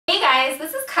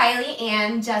Kylie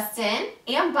and Justin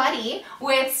and Buddy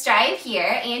with Strive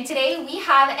here, and today we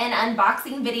have an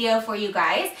unboxing video for you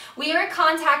guys. We were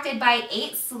contacted by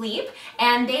 8 Sleep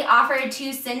and they offered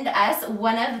to send us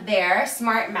one of their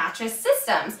smart mattress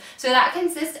systems. So that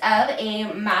consists of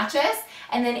a mattress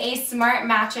and then a smart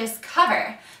mattress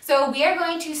cover. So we are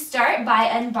going to start by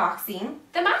unboxing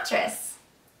the mattress.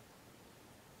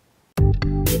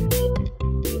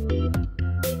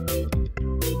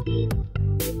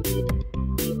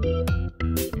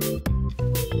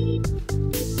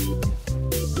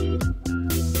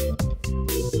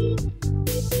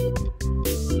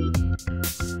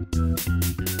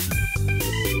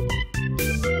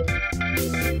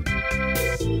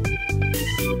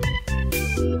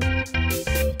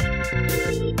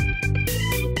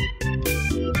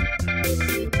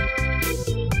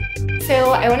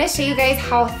 So I want to show you guys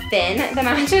how thin the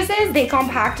mattress is. They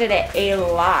compacted it a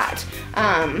lot.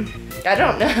 I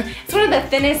don't know. It's one of the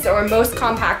thinnest or most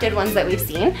compacted ones that we've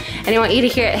seen. And I want you to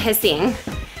hear it hissing.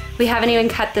 We haven't even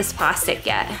cut this plastic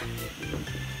yet.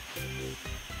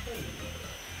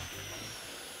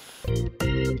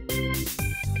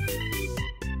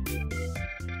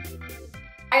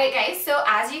 Alright guys, so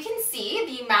as you can see,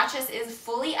 the mattress is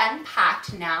fully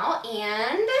unpacked now,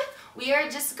 and we are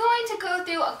just going to go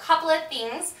through a couple of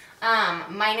things,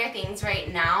 minor things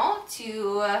right now,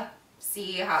 to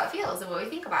see how it feels and what we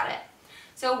think about it.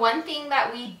 So one thing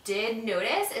that we did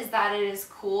notice is that it is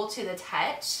cool to the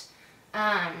touch.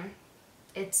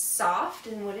 It's soft,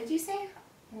 and what did you say?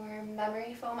 More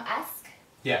memory foam-esque?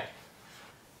 Yeah.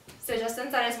 So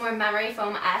Justin said it's more memory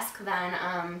foam-esque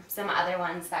than some other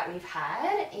ones that we've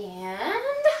had,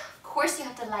 and of course you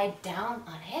have to lie down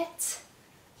on it.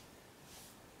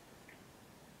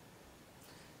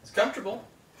 It's comfortable,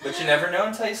 but you never know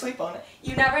until you sleep on it.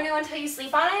 You never know until you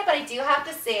sleep on it, but I do have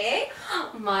to say,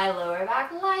 my lower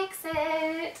back likes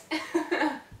it.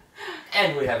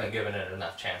 And we haven't given it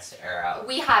enough chance to air out.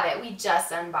 We haven't, we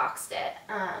just unboxed it.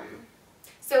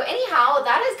 So anyhow,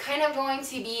 that is kind of going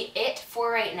to be it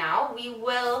for right now. We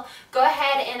will go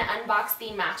ahead and unbox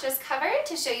the mattress cover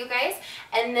to show you guys,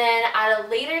 and then at a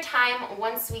later time,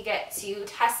 once we get to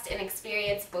test and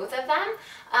experience both of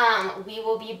them, we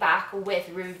will be back with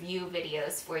review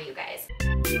videos for you guys.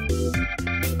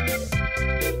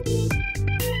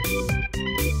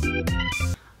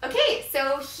 Okay,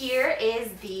 so here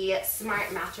is the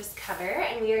smart mattress cover,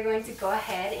 and we are going to go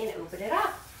ahead and open it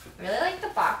up. I really like the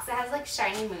box. It has like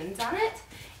shiny moons on it,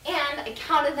 and I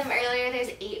counted them earlier.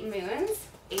 There's 8 moons,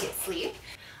 8 Sleep.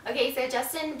 Okay, so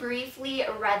Justin briefly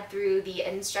read through the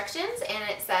instructions, and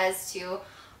it says to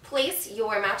place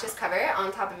your mattress cover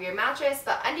on top of your mattress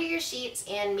but under your sheets,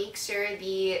 and make sure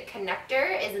the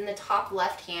connector is in the top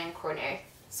left hand corner.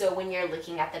 So when you're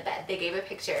looking at the bed, they gave a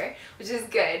picture, which is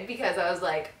good because I was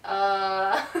like,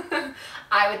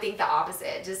 I would think the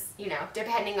opposite, just, you know,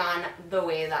 depending on the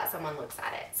way that someone looks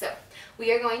at it. So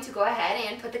we are going to go ahead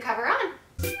and put the cover on.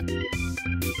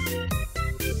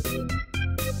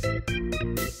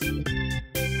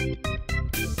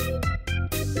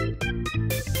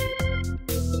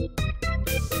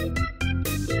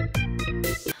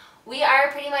 We are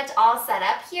pretty much all set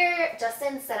up here.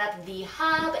 Justin set up the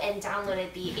hub and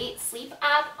downloaded the 8 Sleep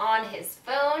app on his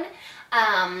phone.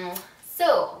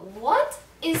 So what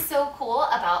is so cool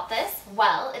about this?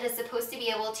 Well, it is supposed to be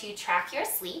able to track your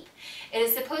sleep. It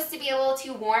is supposed to be able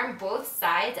to warm both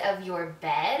sides of your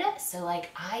bed. So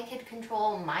like I could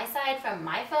control my side from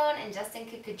my phone and Justin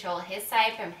could control his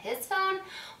side from his phone,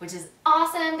 which is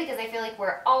awesome because I feel like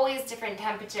we're always different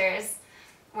temperatures.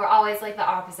 We're always like the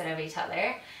opposite of each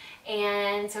other.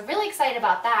 And so really excited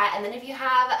about that. And then if you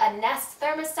have a Nest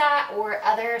thermostat or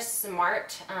other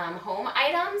smart home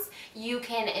items, you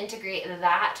can integrate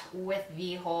that with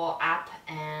the whole app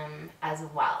as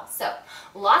well. So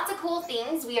lots of cool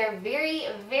things. We are very,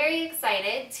 very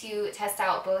excited to test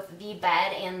out both the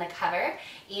bed and the cover.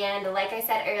 And like I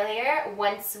said earlier,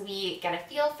 once we get a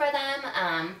feel for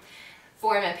them,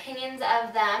 form opinions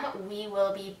of them, we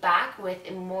will be back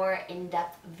with more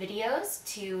in-depth videos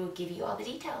to give you all the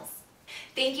details.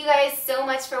 Thank you guys so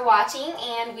much for watching,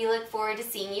 and we look forward to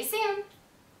seeing you soon.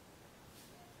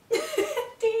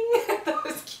 Ding, that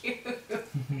was cute. I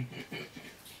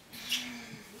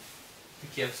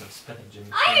think you have some spinach in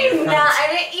your I do not, I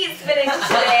didn't eat spinach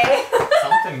today.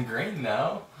 Something green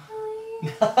though.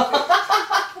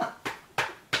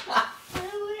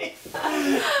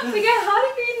 We got hot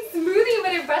green smoothie,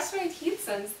 but I brushed my teeth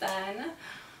since then.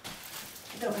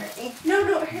 Don't hurt me. No,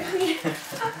 don't hurt me.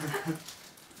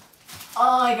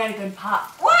 Oh, I got a good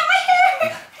pop. What? My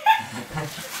hair!